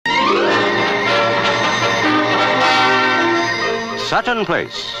Sutton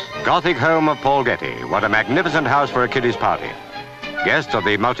Place, Gothic home of Paul Getty. What a magnificent house for a kiddies party. Guests of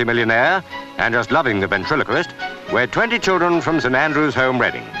the multimillionaire, and just loving the ventriloquist, were 20 children from St Andrew's Home,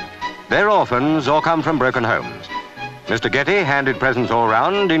 Reading. They're orphans or come from broken homes. Mr Getty handed presents all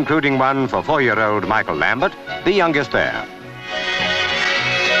round, including one for 4-year-old Michael Lambert, the youngest there.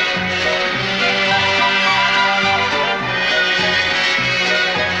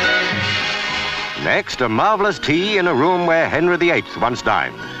 Next, a marvellous tea in a room where Henry VIII once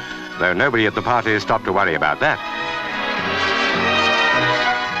dined, though nobody at the party stopped to worry about that.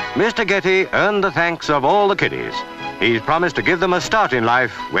 Mr Getty earned the thanks of all the kiddies. He's promised to give them a start in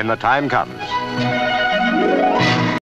life when the time comes.